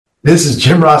This is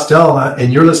Jim Rostel,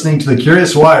 and you're listening to The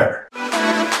Curious Wire.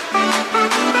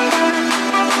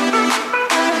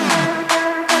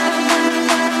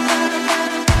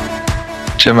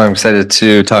 Jim, I'm excited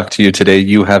to talk to you today.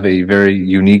 You have a very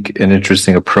unique and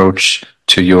interesting approach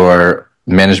to your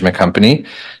management company.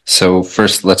 So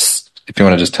first, if you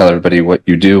want to just tell everybody what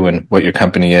you do and what your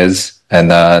company is, and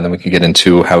then we can get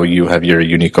into how you have your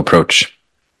unique approach.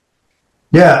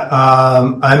 Yeah,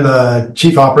 I'm the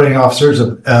Chief Operating Officer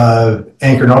of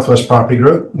Anchor Northwest Property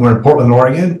Group. We're in Portland,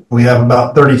 Oregon. We have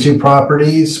about 32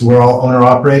 properties. We're all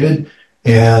owner-operated,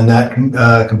 and that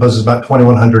composes about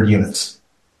 2,100 units.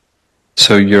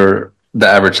 So the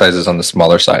average size is on the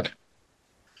smaller side?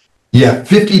 Yeah,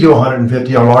 50 to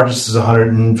 150. Our largest is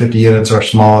 150 units. Our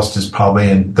smallest is probably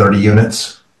in 30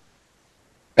 units.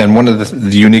 And one of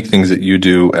the unique things that you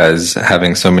do as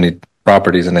having so many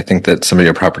properties, and I think that some of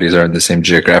your properties are in the same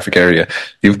geographic area,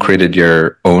 you've created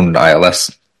your own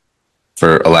ILS,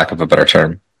 for a lack of a better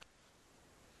term.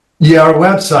 Yeah, our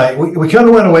website, we kind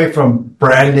of went away from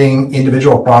branding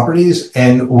individual properties,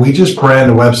 and we just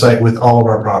brand a website with all of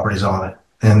our properties on it.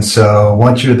 And so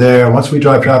once you're there, once we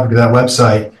drive traffic to that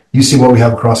website, you see what we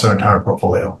have across our entire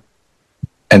portfolio.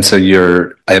 And so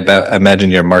I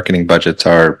imagine your marketing budgets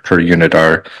per unit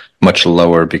are much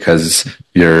lower because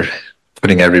you're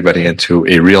putting everybody into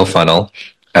a real funnel,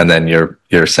 and then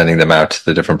you're sending them out to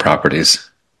the different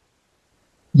properties.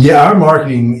 Yeah, our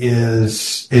marketing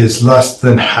is less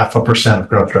than 0.5% of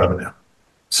gross revenue.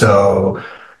 So,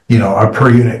 our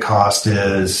per unit cost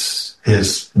is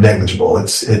negligible.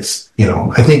 It's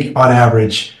I think on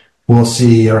average we'll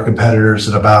see our competitors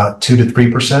at about 2 to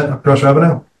 3% of gross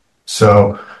revenue.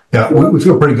 So, yeah, we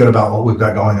feel pretty good about what we've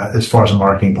got going on as far as a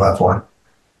marketing platform.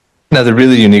 Now, the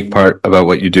really unique part about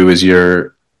what you do is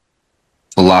your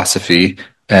philosophy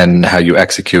and how you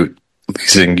execute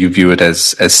leasing. You view it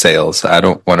as sales. I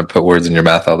don't want to put words in your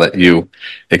mouth. I'll let you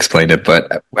explain it.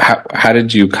 But how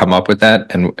did you come up with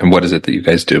that, and what is it that you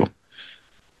guys do?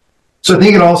 So I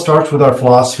think it all starts with our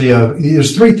philosophy of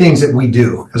there's three things that we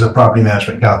do as a property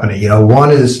management company.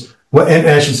 One is, and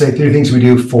I should say three things we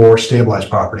do for stabilized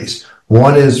properties.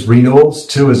 One is renewals,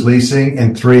 two is leasing,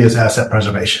 and three is asset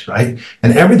preservation, right?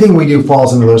 And everything we do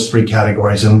falls into those three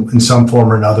categories in some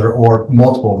form or another, or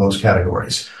multiple of those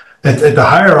categories. At the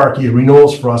hierarchy,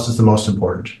 renewals for us is the most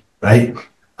important, right?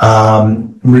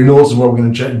 Renewals is where we're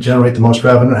going to generate the most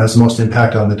revenue. It has the most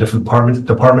impact on the different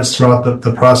departments throughout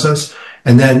the process.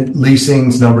 And then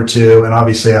leasing's number two, and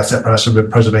obviously asset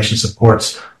preservation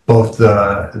supports both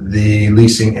the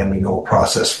leasing and renewal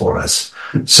process for us.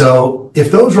 So if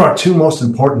those are our two most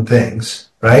important things,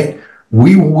 right,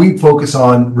 we focus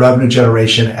on revenue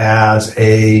generation as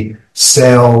a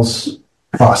sales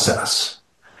process.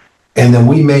 And then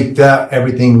we make that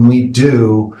everything we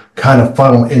do kind of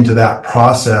funnel into that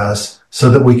process so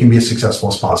that we can be as successful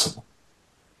as possible.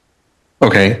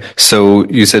 Okay, so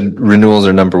you said renewals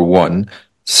are number one.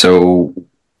 So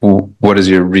what does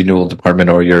your renewal department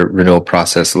or your renewal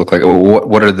process look like?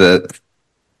 What are the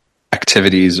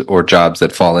activities or jobs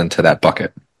that fall into that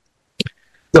bucket?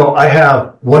 So I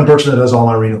have one person that does all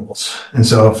my renewals, and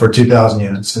so for 2,000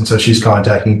 units, and so she's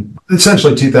contacting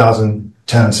essentially 2,000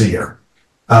 tenants a year.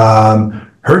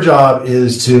 Her job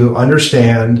is to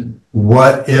understand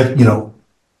what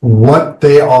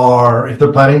they are, if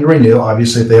they're planning to renew.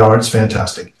 Obviously, if they are, it's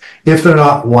fantastic. If they're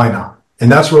not, why not?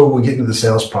 And that's where we get into the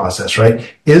sales process,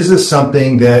 right? Is this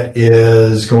something that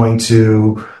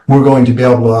we're going to be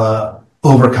able to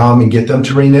overcome and get them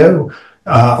to renew?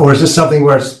 Or is this something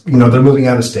where they're moving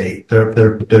out of state,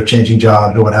 they're changing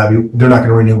jobs or what have you? They're not going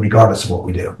to renew regardless of what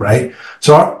we do, right?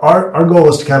 So our goal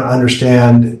is to kind of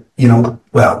understand,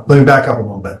 let me back up a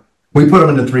little bit. We put them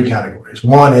into three categories.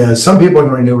 One is some people are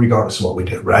going to renew regardless of what we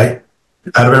do, right?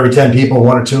 Out of every 10 people,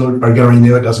 one or two are going to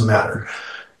renew. It doesn't matter.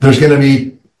 There's going to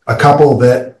be a couple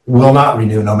that will not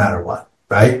renew no matter what,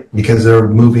 right? Because they're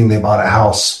moving, they bought a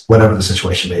house, whatever the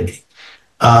situation may be.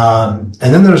 And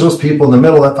then there's those people in the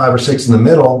middle, that 5 or 6 in the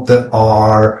middle, that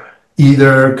are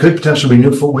either could potentially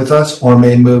renew with us or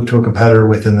may move to a competitor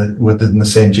within the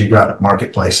same geographic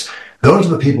marketplace. Those are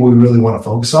the people we really want to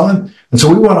focus on. And so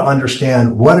we want to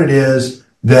understand what it is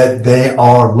that they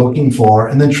are looking for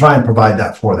and then try and provide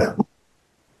that for them.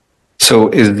 So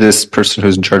is this person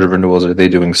who's in charge of renewals, are they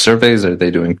doing surveys? Are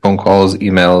they doing phone calls,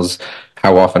 emails?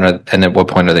 How often and at what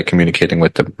point are they communicating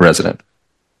with the resident?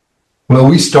 Well,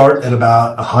 we start at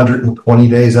about 120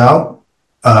 days out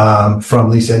from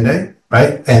lease end date,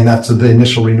 right? And that's the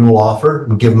initial renewal offer.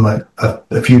 We give them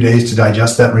a few days to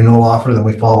digest that renewal offer. Then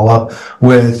we follow up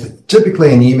with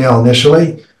typically an email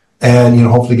initially, and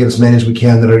hopefully get as many as we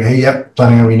can that are, hey, yep,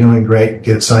 planning on renewing, great,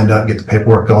 get it signed up, get the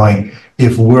paperwork going.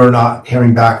 If we're not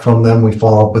hearing back from them, we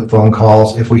follow up with phone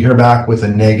calls. If we hear back with a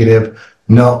negative,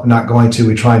 no, not going to,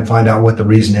 we try and find out what the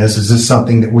reason is. Is this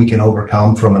something that we can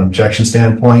overcome from an objection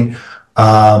standpoint,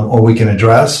 or we can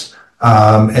address?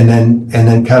 And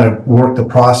then kind of work the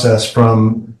process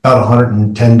from about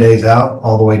 110 days out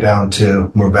all the way down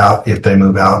to move out if they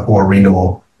move out, or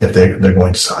renewal if they're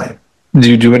going to sign. Do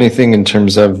you do anything in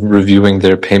terms of reviewing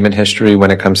their payment history when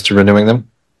it comes to renewing them?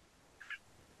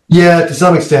 Yeah, to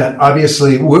some extent.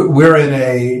 Obviously, we're in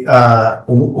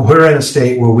a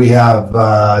state where we have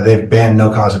they've banned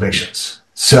no cause evictions,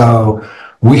 so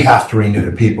we have to renew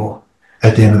to people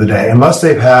at the end of the day, unless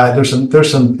they've had.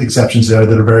 There's some exceptions there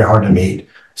that are very hard to meet.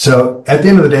 So at the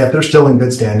end of the day, if they're still in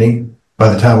good standing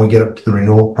by the time we get up to the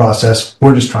renewal process,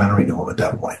 we're just trying to renew them at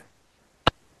that point.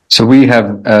 So we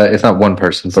have, it's not one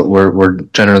person, but we're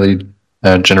generally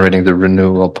generating the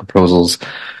renewal proposals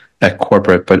at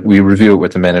corporate, but we review it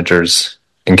with the managers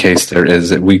in case there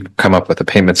is. We come up with a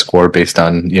payment score based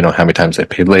on, how many times they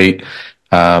paid late.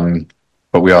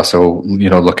 But we also,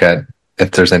 look at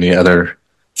if there's any other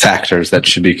factors that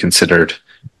should be considered.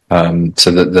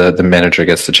 So that the manager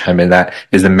gets to chime in. That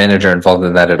is the manager involved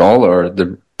in that at all, or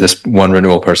this one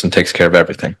renewal person takes care of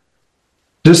everything?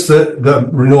 Just the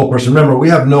renewal person. Remember, we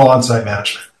have no on-site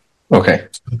management. Okay.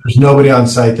 There's nobody on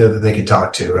site there that they can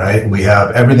talk to, right? We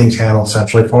have everything's handled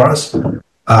centrally for us.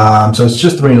 So it's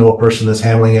just the renewal person that's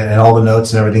handling it, and all the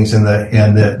notes and everything's in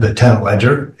the tenant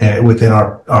ledger within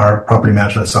our property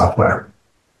management software.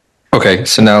 Okay,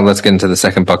 so now let's get into the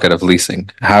second bucket of leasing.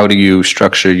 How do you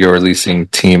structure your leasing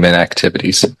team and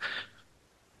activities?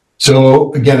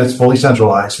 So again, it's fully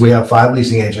centralized. We have 5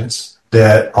 leasing agents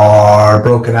that are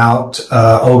broken out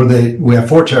we have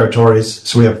 4 territories.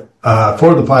 So we have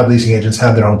 4 of the 5 leasing agents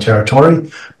have their own territory,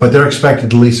 but they're expected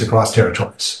to lease across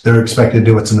territories. They're expected to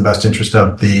do what's in the best interest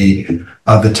of the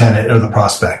tenant or the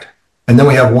prospect. And then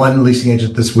we have one leasing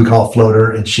agent that we call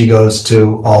floater, and she goes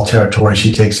to all territories.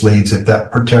 She takes leads. If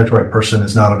that territory person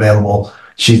is not available,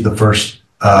 she's the first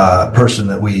person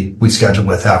that we schedule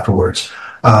with afterwards.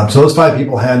 So those 5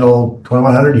 people handle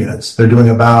 2,100 units. They're doing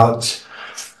about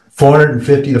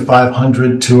 450 to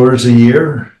 500 tours a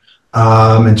year,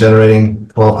 and generating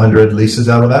 1,200 leases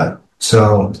out of that.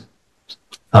 So,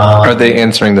 are they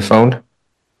answering the phone?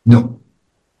 No.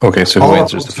 Okay, so who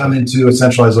answers the phone? Come into a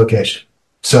centralized location.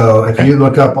 So if you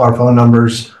look up our phone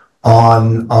numbers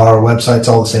on our website, it's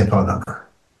all the same phone number.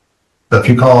 So if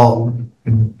you call,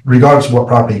 regardless of what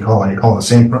property you call on, you're calling the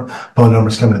same phone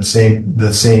numbers, coming to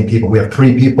the same people. We have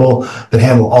 3 people that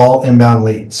handle all inbound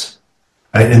leads,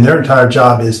 right? And their entire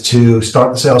job is to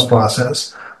start the sales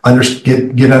process,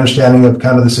 get understanding of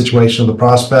kind of the situation of the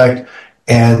prospect,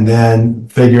 and then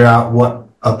figure out what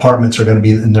apartments are going to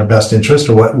be in their best interest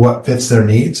or what fits their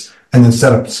needs, and then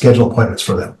set up schedule appointments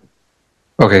for them.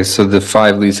 Okay, so the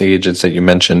 5 leasing agents that you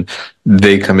mentioned,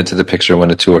 they come into the picture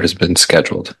when a tour has been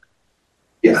scheduled.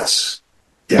 Yes.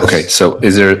 Okay, so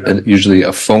is there usually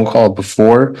a phone call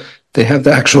before they have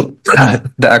the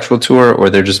actual tour, or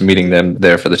they're just meeting them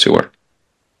there for the tour?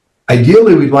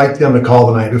 Ideally, we'd like them to call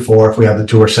the night before if we have the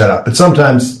tour set up. But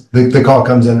sometimes the call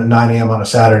comes in at 9 a.m. on a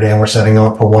Saturday, and we're setting them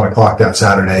up for 1 o'clock that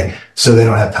Saturday, so they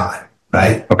don't have time,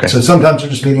 right? Okay. So sometimes we're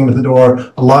just meeting them at the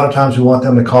door. A lot of times we want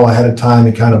them to call ahead of time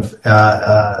and kind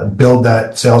of build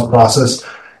that sales process,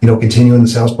 continuing the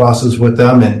sales process with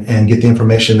them and get the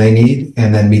information they need,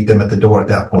 and then meet them at the door at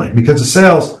that point. Because the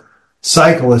sales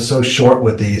cycle is so short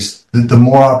with these, the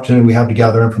more opportunity we have to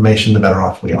gather information, the better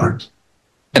off we are.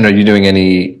 And are you doing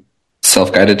any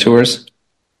self-guided tours?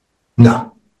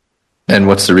 No. And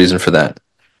what's the reason for that?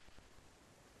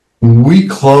 We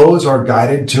close our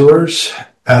guided tours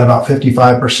at about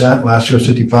 55%. Last year was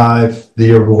 55. The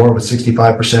year before was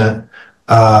 65%.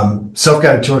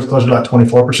 Self-guided tours closed at about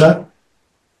 24%,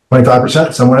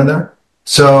 25%, somewhere in there.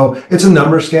 So it's a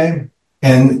numbers game.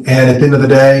 And at the end of the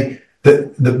day,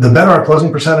 the better our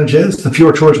closing percentage is, the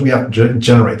fewer tours we have to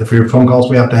generate, the fewer phone calls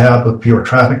we have to have, the fewer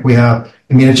traffic we have.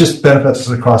 I mean, it just benefits us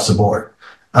across the board.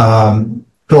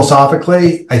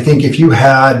 Philosophically, I think if you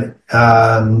had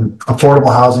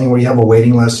affordable housing where you have a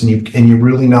waiting list and you're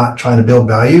really not trying to build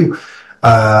value,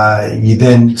 you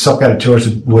then self-guided tours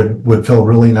would fill a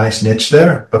really nice niche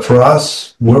there. But for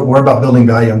us, we're about building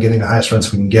value and getting the highest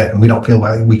rents we can get, and we don't feel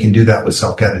like we can do that with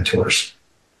self-guided tours.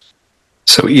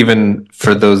 So even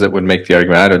for those that would make the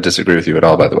argument, I don't disagree with you at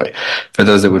all, by the way, for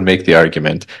those that would make the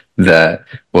argument that,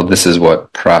 well, this is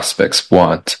what prospects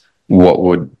want, what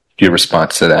would your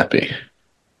response to that be?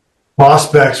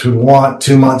 prospects would want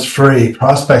 2 months free.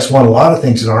 Prospects want a lot of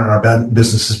things that aren't in our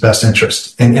business's best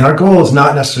interest. And our goal is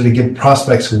not necessarily to give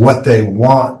prospects what they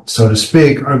want, so to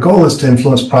speak. Our goal is to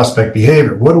influence prospect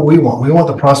behavior. What do we want? We want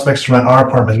the prospects to rent our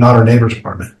apartment, not our neighbor's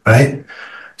apartment, right?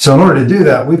 So in order to do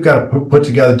that, we've got to put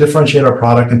together, differentiate our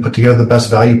product and put together the best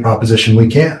value proposition we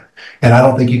can. And I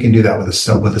don't think you can do that with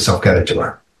a self-guided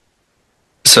tour.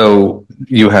 So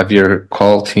you have your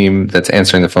call team that's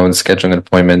answering the phone, scheduling an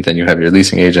appointment, and you have your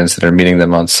leasing agents that are meeting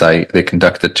them on site. They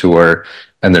conduct the tour,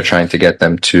 and they're trying to get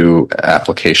them to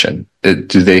application. Do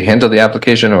they handle the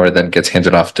application, or then gets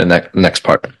handed off to the next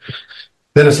part?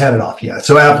 Then it's handed off, yeah.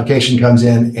 So application comes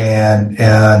in, and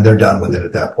they're done with it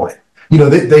at that point.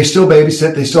 They still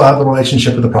babysit. They still have a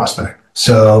relationship with the prospect.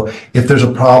 So if there's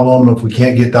a problem, if we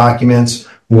can't get documents,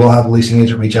 we'll have a leasing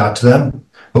agent reach out to them.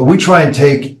 But we try and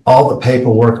take all the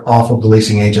paperwork off of the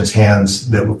leasing agent's hands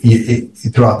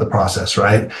throughout the process,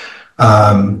 right?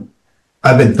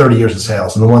 I've been 30 years in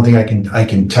sales, and the one thing I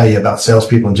can tell you about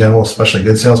salespeople in general, especially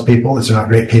good salespeople, is they're not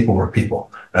great paperwork people,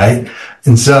 right?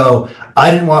 And so I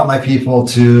didn't want my people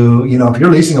to, if you're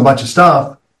leasing a bunch of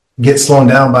stuff, get slowed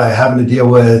down by having to deal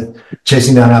with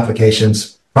chasing down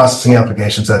applications, processing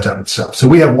applications, that type of stuff. So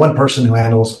we have one person who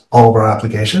handles all of our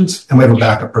applications, and we have a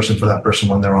backup person for that person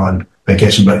when they're on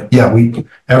vacation. But yeah,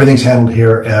 everything's handled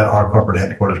here at our corporate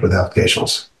headquarters with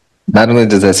applications. Not only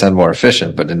does that sound more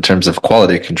efficient, but in terms of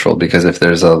quality control, because if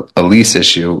there's a lease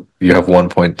issue, you have 1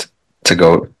 point to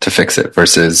go to fix it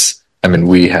versus,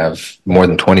 we have more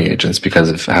than 20 agents because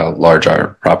of how large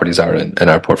our properties are in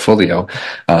our portfolio.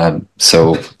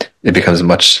 So it becomes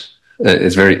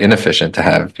it's very inefficient to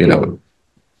have,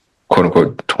 quote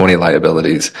unquote, 20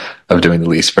 liabilities of doing the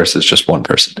lease versus just one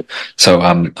person. So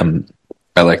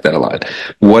I like that a lot.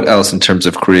 What else in terms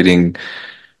of creating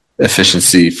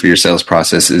efficiency for your sales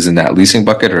process is in that leasing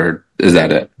bucket, or is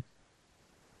that it?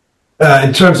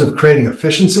 In terms of creating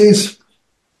efficiencies,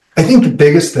 I think the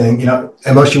biggest thing,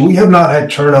 we have not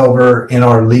had turnover in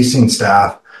our leasing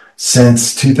staff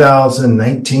since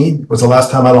 2019 was the last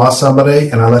time I lost somebody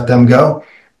and I let them go.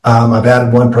 I've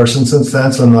added one person since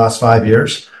then, so in the last 5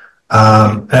 years.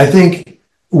 And I think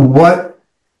what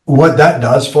that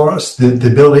does for us, the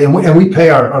ability, and we pay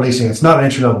our leasing, it's not an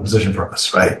entry-level position for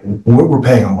us, right? We're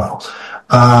paying them well.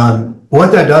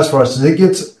 What that does for us is it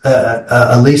gets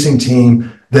a leasing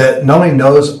team that not only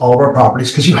knows all of our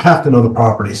properties, because you have to know the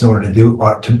properties in order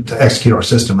to execute our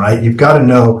system, right? You've got to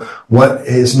know what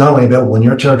is not only available in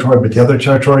your territory, but the other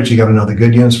territories. You got to know the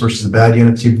good units versus the bad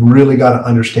units. You've really got to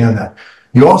understand that.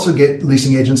 You also get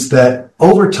leasing agents that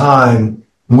over time,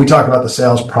 when we talk about the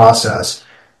sales process,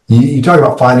 you talk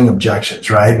about finding objections,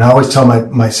 right? And I always tell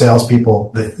my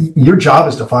salespeople that your job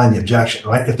is to find the objection,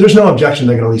 right? If there's no objection,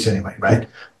 they're going to lease anyway, right?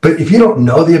 But if you don't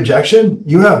know the objection,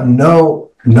 you have no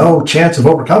chance of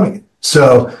overcoming it.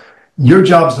 So your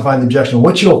job is to find the objection.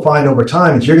 What you'll find over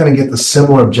time is you're going to get the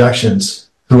similar objections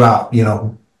throughout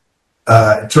your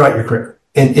career.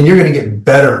 And you're going to get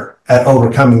better at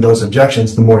overcoming those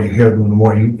objections the more you hear them, the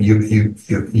more you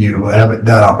have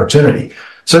that opportunity.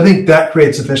 So I think that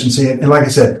creates efficiency. And like I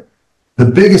said, the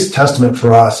biggest testament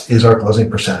for us is our closing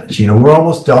percentage. We're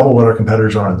almost double what our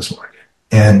competitors are in this market.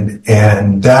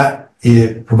 And that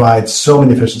it provides so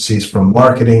many efficiencies from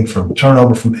marketing, from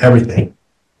turnover, from everything.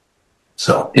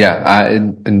 So yeah,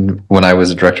 and when I was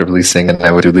a director of leasing and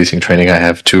I would do leasing training, I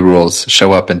have 2 rules: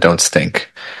 show up and don't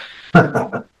stink.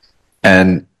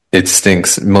 And it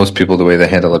stinks. Most people, the way they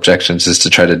handle objections is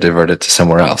to try to divert it to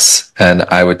somewhere else. And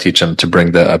I would teach them to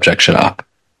bring the objection up.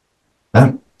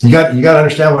 You got to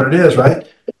understand what it is, right?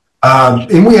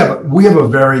 And we have a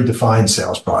very defined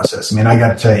sales process. I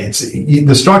got to tell you,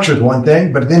 the structure is one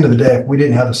thing, but at the end of the day, if we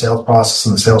didn't have the sales process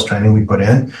and the sales training we put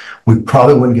in, we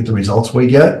probably wouldn't get the results we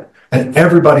get. And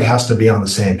everybody has to be on the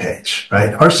same page,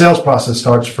 right? Our sales process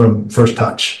starts from first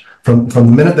touch. From the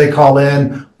minute they call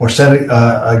in or send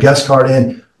a guest card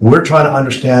in, we're trying to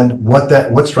understand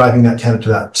what's driving that tenant to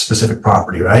that specific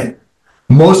property, right?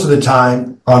 Most of the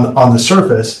time on the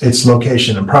surface, it's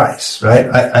location and price, right?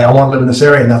 I want to live in this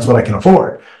area and that's what I can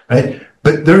afford, right?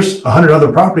 But there's 100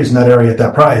 other properties in that area at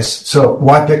that price. So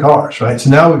why pick ours, right? So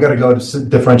now we've got to go to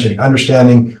differentiating,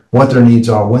 understanding what their needs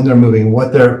are, when they're moving,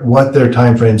 what their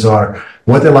timeframes are,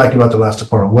 what they like about the last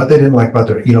apartment, what they didn't like about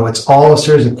their, it's all a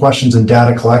series of questions and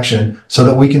data collection so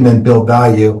that we can then build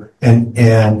value and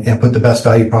put the best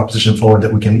value proposition forward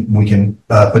that we can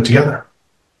put together.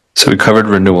 So we covered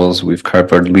renewals, we've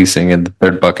covered leasing, and the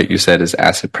third bucket you said is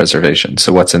asset preservation.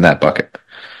 So what's in that bucket?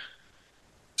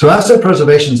 So asset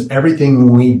preservation is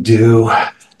everything we do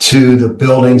to the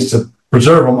buildings to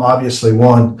preserve them, obviously,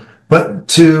 one, but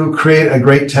to create a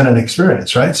great tenant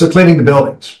experience, right? So cleaning the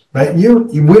buildings, right? We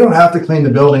don't have to clean the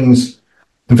buildings.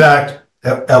 In fact,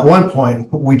 at one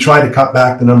point, we tried to cut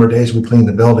back the number of days we cleaned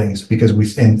the buildings because we'd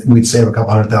save a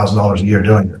couple $100,000 a year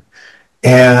doing it.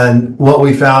 And what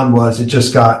we found was it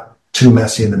just got too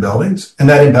messy in the buildings, and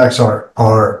that impacts our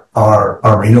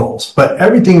renewals. But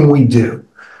everything we do,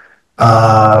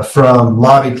 from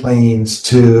lobby cleans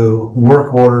to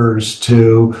work orders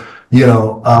to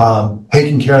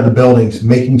taking care of the buildings,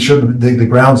 making sure the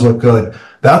grounds look good.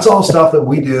 That's all stuff that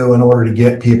we do in order to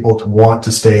get people to want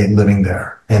to stay living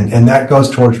there. And that goes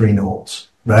towards renewals,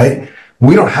 right?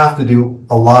 We don't have to do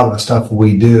a lot of the stuff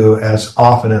we do as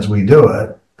often as we do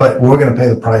it, but we're going to pay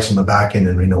the price on the back end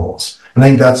in renewals. And I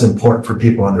think that's important for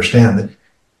people to understand that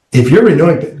if you're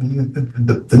renewing,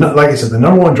 like I said, the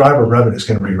number one driver of revenue is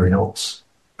going to be renewals,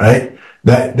 right?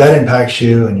 That impacts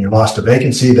you and your loss to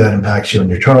vacancy. That impacts you on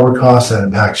your turnover costs. That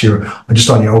impacts you just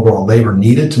on your overall labor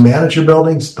needed to manage your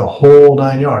buildings, the whole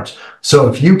 9 yards. So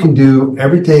if you can do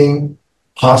everything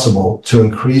possible to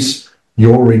increase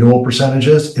your renewal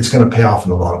percentages, it's going to pay off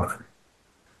in the long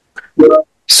run.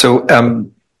 So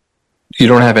you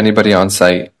don't have anybody on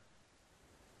site.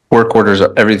 Work orders,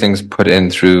 everything's put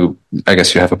in through, I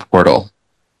guess you have a portal.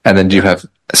 And then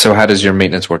so how does your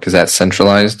maintenance work? Is that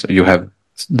centralized? You have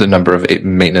the number of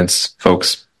maintenance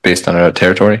folks based on a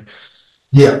territory?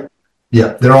 Yeah.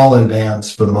 They're all in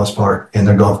vans for the most part, and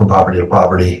they're going from property to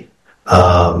property.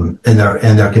 And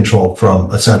they're controlled from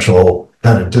a central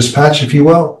kind of dispatch, if you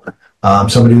will.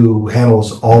 Somebody who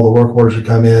handles all the work orders that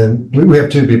come in. We have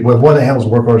two people. We have one that handles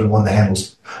work orders and one that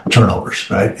handles turnovers,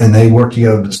 right? And they work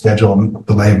together to schedule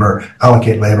the labor,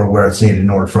 allocate labor where it's needed in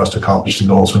order for us to accomplish the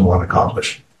goals we want to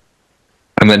accomplish.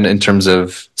 And then in terms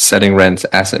of setting rents,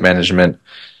 asset management,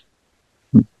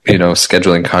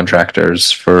 scheduling contractors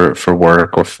for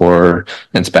work or for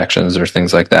inspections or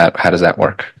things like that, how does that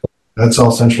work? That's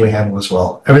all centrally handled as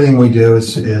well. Everything we do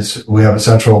is we have a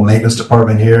central maintenance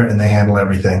department here, and they handle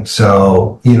everything.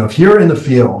 So, if you're in the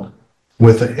field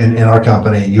in our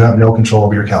company, you have no control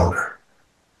over your calendar.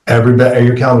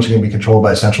 Your calendar is going to be controlled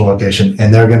by a central location,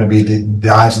 and they're going to be the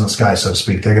eyes in the sky, so to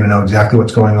speak. They're going to know exactly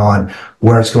what's going on,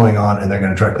 where it's going on, and they're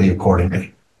going to direct you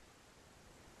accordingly.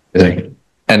 And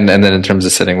then in terms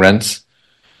of setting rents?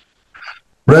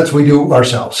 Rents we do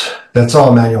ourselves. That's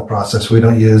all a manual process. We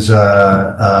don't use an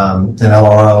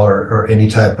LRO or any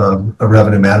type of a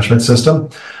revenue management system.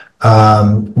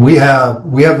 We have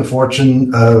the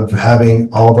fortune of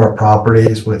having all of our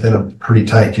properties within a pretty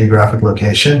tight geographic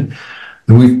location.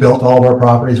 We've built all of our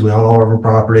properties. We own all of our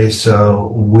properties. So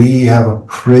we have a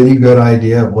pretty good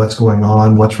idea of what's going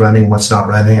on, what's renting, what's not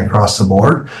renting across the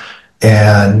board.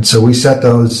 And so we set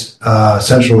those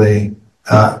essentially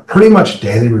pretty much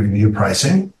daily review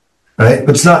pricing, right?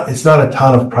 But it's not a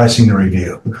ton of pricing to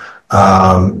review.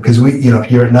 Because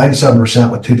if you're at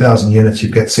 97% with 2,000 units,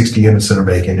 you've got 60 units that are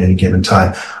vacant at any given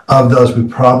time. Of those, we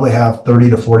probably have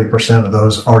 30 to 40% of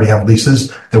those already have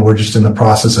leases that we're just in the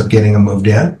process of getting them moved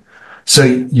in. So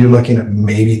you're looking at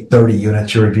maybe 30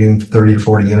 units you're reviewing, 30 to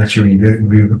 40 units you're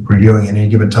reviewing at any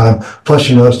given time, plus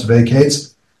your notice to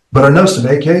vacates. But our notice to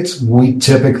vacates, we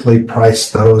typically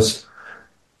price those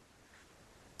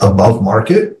above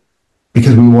market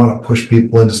because we want to push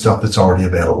people into stuff that's already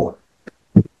available,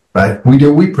 right?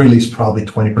 We pre-lease probably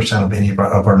 20% of any of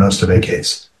our notice to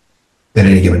vacates at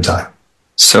any given time.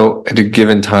 So at a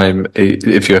given time,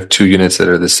 if you have two units that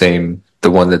are the same, the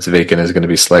one that's vacant is going to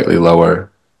be slightly lower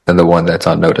than the one that's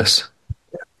on notice.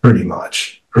 Pretty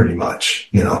much.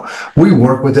 We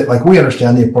work with it. Like, we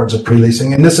understand the importance of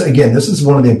pre-leasing. And this is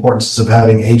one of the importances of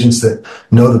having agents that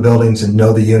know the buildings and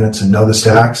know the units and know the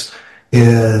stacks,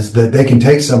 is that they can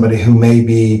take somebody who may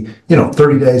be,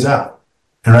 30 days out.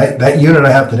 All right. That unit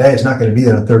I have today is not going to be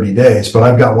there in 30 days, but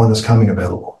I've got one that's coming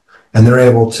available, and they're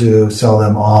able to sell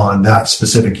them on that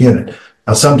specific unit.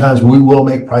 Now, sometimes we will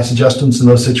make price adjustments in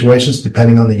those situations,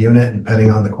 depending on the unit and depending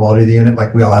on the quality of the unit.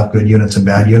 Like, we all have good units and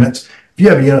bad units. If you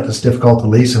have a unit that's difficult to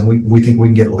lease and we think we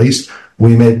can get it leased,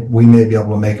 we may be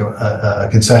able to make a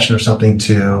concession or something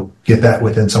to get that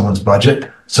within someone's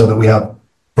budget so that we have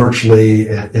virtually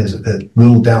as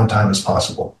little downtime as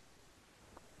possible.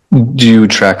 Do you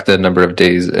track the number of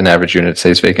days an average unit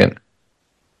stays vacant?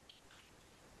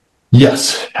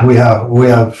 Yes, we track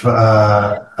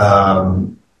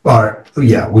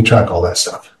all that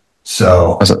stuff.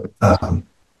 So,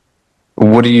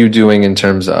 what are you doing in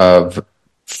terms of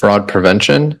fraud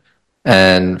prevention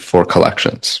and for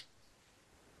collections?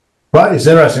 Right, it's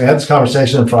interesting. I had this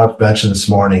conversation on fraud prevention this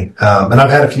morning, and I've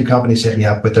had a few companies hit me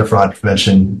up with their fraud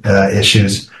prevention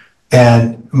issues.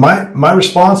 And my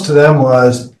response to them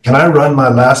was, can I run my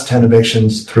last 10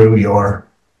 evictions through your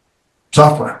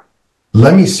software.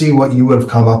 Let me see what you would have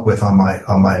come up with on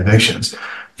my evictions.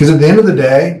 Because at the end of the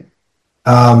day,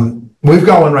 we've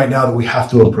got one right now that we have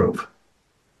to approve.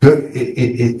 Good.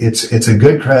 It's a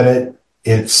good credit.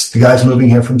 It's the guy's moving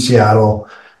here from Seattle.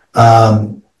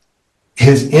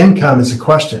 His income is a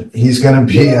question. He's going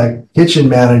to be a kitchen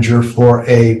manager for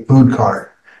a food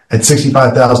cart at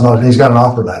 $65,000, and he's got an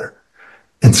offer letter.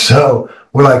 And so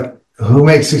we're like, who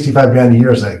makes 65 grand a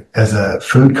year as a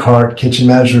food cart kitchen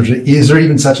manager? Is there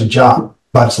even such a job?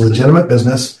 But it's a legitimate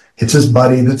business. It's his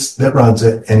buddy that runs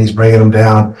it, and he's bringing him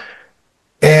down.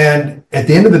 And at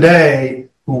the end of the day,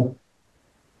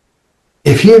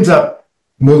 if he ends up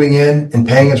moving in and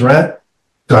paying his rent,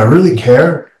 do I really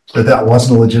care that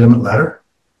wasn't a legitimate letter?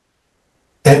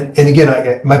 And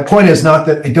again, my point is not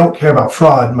that I don't care about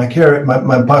fraud. My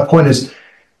point is,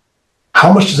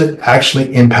 how much does it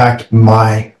actually impact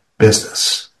my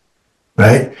business?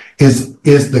 Right? Is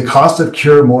the cost of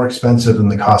cure more expensive than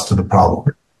the cost of the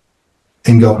problem?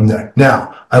 And go from there.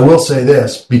 Now, I will say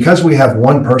this, because we have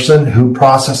one person who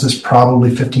processes probably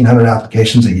 1,500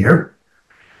 applications a year,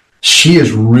 she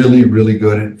is really, really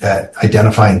good at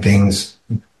identifying things,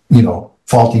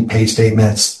 faulty pay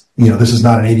statements. This is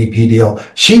not an ADP deal.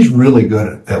 She's really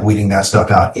good at weeding that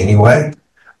stuff out anyway,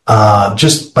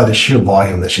 just by the sheer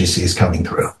volume that she sees coming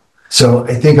through. So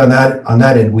I think on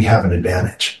that end, we have an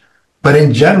advantage. But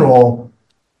in general,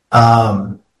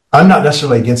 I'm not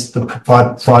necessarily against the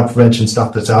fraud prevention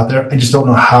stuff that's out there. I just don't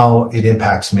know how it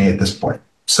impacts me at this point.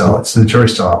 So it's the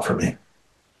jury's still out for me.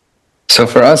 So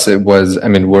for us,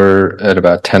 we're at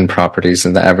about 10 properties,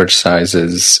 and the average size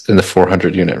is in the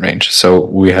 400 unit range. So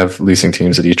we have leasing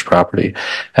teams at each property,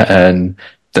 and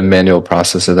the manual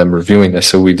process of them reviewing this.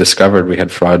 So we discovered we had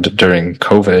fraud during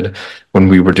COVID when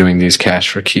we were doing these cash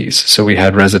for keys. So we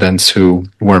had residents who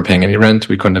weren't paying any rent.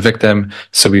 We couldn't evict them.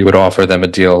 So we would offer them a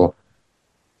deal,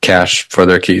 cash for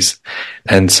their keys.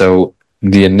 And so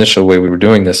the initial way we were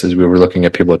doing this is we were looking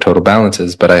at people's total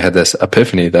balances, but I had this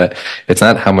epiphany that it's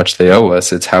not how much they owe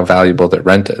us, it's how valuable their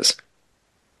rent is.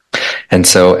 And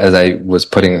so as I was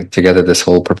putting together this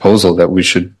whole proposal that we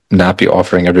should not be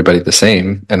offering everybody the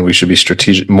same, and we should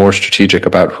be more strategic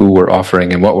about who we're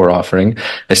offering and what we're offering,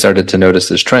 I started to notice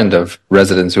this trend of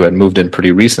residents who had moved in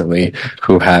pretty recently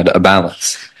who had a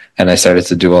balance. And I started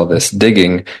to do all this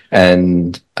digging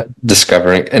and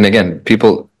discovering, and again,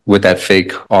 people with that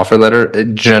fake offer letter,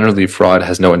 generally fraud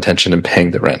has no intention in paying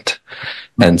the rent.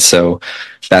 And so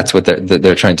that's what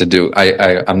they're trying to do.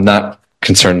 I'm not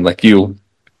concerned like you.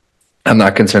 I'm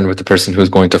not concerned with the person who's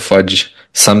going to fudge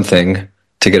something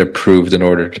to get approved in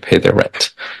order to pay their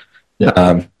rent.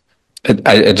 Yeah.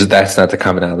 That's not the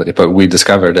commonality, but we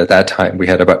discovered at that time we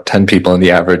had about 10 people and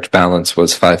the average balance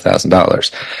was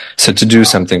 $5,000. So to do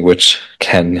something which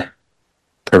can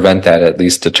prevent that, at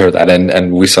least deter that.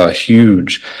 And we saw a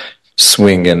huge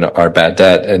swing in our bad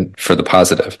debt and for the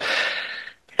positive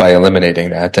by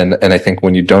eliminating that. And I think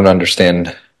when you don't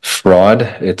understand fraud,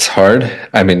 it's hard.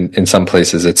 I mean, in some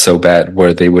places it's so bad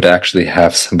where they would actually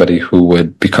have somebody who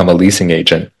would become a leasing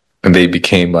agent and they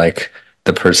became like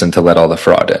the person to let all the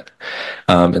fraud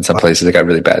in. In some places it got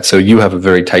really bad. So you have a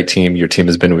very tight team. Your team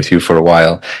has been with you for a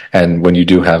while. And when you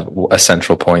do have a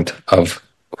central point of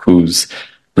who's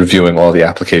reviewing all the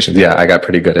applications, yeah, I got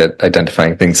pretty good at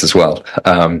identifying things as well.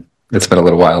 It's been a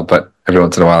little while, but every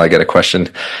once in a while I get a question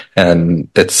and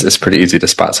it's pretty easy to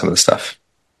spot some of the stuff.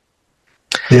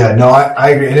 Yeah, no,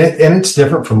 I agree. And it's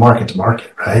different from market to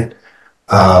market, right?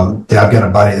 I've got a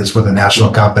buddy that's with a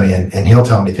national company and he'll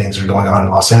tell me things are going on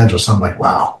in Los Angeles. I'm like,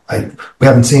 wow, we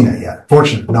haven't seen that yet.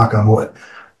 Fortunately, knock on wood.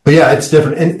 But yeah, it's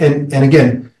different. And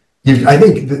again, I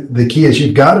think the key is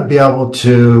you've got to be able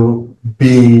to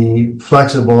be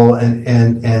flexible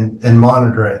and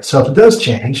monitor it. So if it does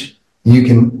change, you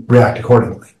can react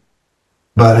accordingly.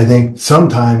 But I think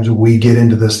sometimes we get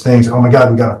into this thing, oh my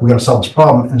God, we got to solve this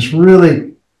problem. And it's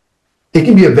really, it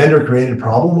can be a vendor created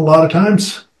problem a lot of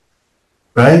times,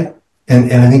 right?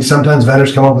 And I think sometimes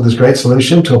vendors come up with this great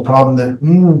solution to a problem that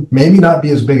maybe not be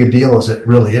as big a deal as it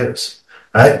really is,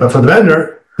 right? But for the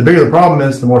vendor, the bigger the problem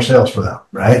is, the more sales for them,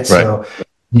 right? So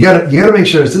you gotta make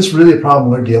sure, is this really a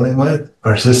problem we're dealing with?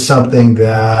 Or is this something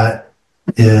that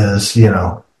is,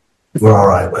 we're all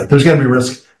right with? There's going to be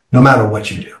risk no matter what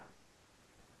you do.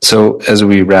 So as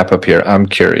we wrap up here, I'm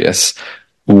curious,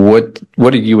 what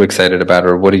are you excited about,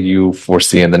 or what do you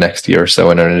foresee in the next year or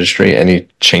so in our industry? Any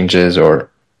changes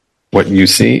or what you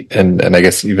see? And I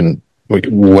guess even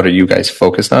what are you guys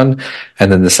focused on?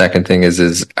 And then the second thing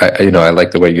is I like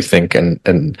the way you think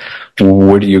and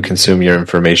where do you consume your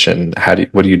information?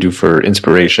 What do you do for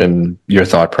inspiration, your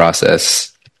thought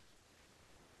process?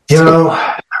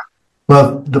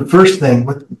 Well, the first thing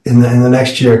in the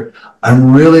next year,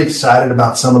 I'm really excited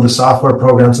about some of the software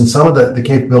programs and some of the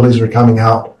capabilities that are coming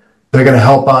out. They're going to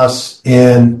help us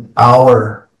in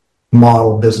our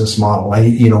business model.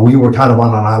 We were kind of on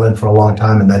an island for a long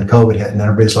time, and then COVID hit, and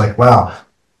everybody's like, wow,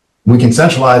 we can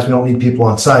centralize. We don't need people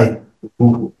on site.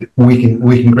 We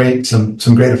can create some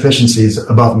great efficiencies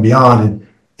above and beyond.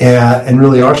 And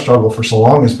really our struggle for so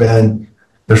long has been,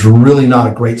 there's really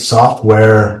not a great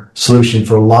software solution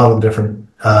for a lot of different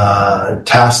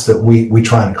tasks that we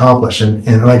try and accomplish. And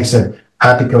like I said,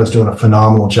 Happyco is doing a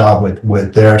phenomenal job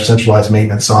with their centralized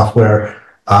maintenance software.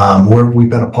 We've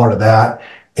been a part of that,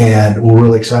 and we're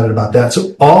really excited about that.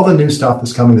 So all the new stuff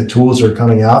that's coming, the tools are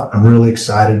coming out. I'm really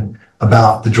excited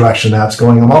about the direction that's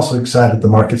going. I'm also excited the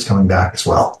market's coming back as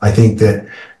well. I think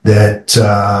that's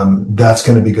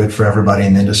going to be good for everybody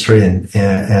in the industry, and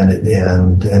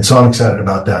so I'm excited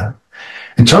about that.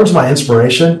 In terms of my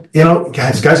inspiration,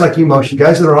 guys like you, Moshe,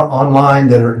 guys that are online,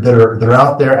 that are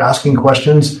out there asking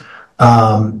questions.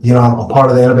 I'm a part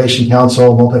of the Innovation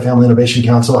Council, Multifamily Innovation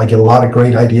Council. I get a lot of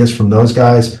great ideas from those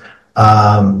guys.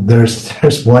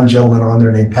 There's one gentleman on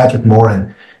there named Patrick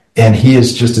Morin, and he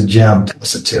is just a gem to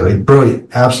listen to. He's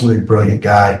brilliant, absolutely brilliant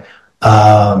guy.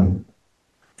 And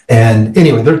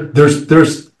anyway,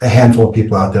 there's a handful of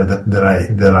people out there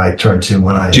that I turn to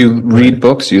when I... Do you read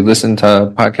books? Do you listen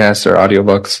to podcasts or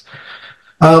audiobooks?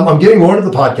 I'm getting more into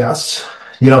the podcasts,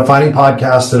 finding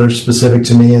podcasts that are specific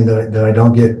to me and that I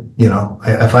don't get,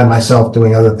 I find myself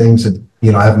doing other things that,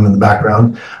 I have them in the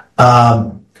background.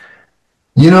 I'm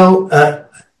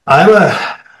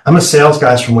a sales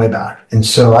guy from way back. And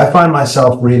so I find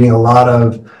myself reading a lot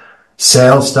of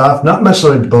sales stuff, not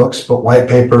necessarily books, but white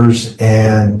papers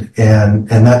and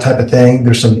that type of thing.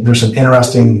 There's some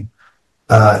interesting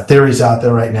theories out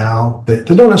there right now that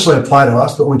don't necessarily apply to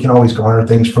us, but we can always garner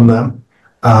things from them.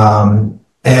 I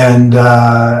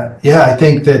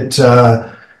think that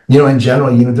in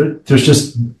general, there's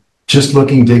just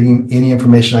digging any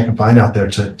information I can find out there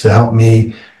to help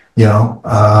me,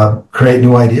 create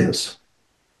new ideas.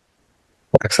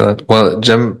 Excellent. Well,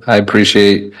 Jim, I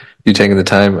appreciate you taking the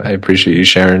time. I appreciate you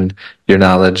sharing your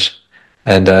knowledge,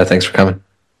 and thanks for coming.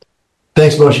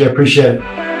 Thanks, Moshe. I appreciate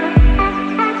it.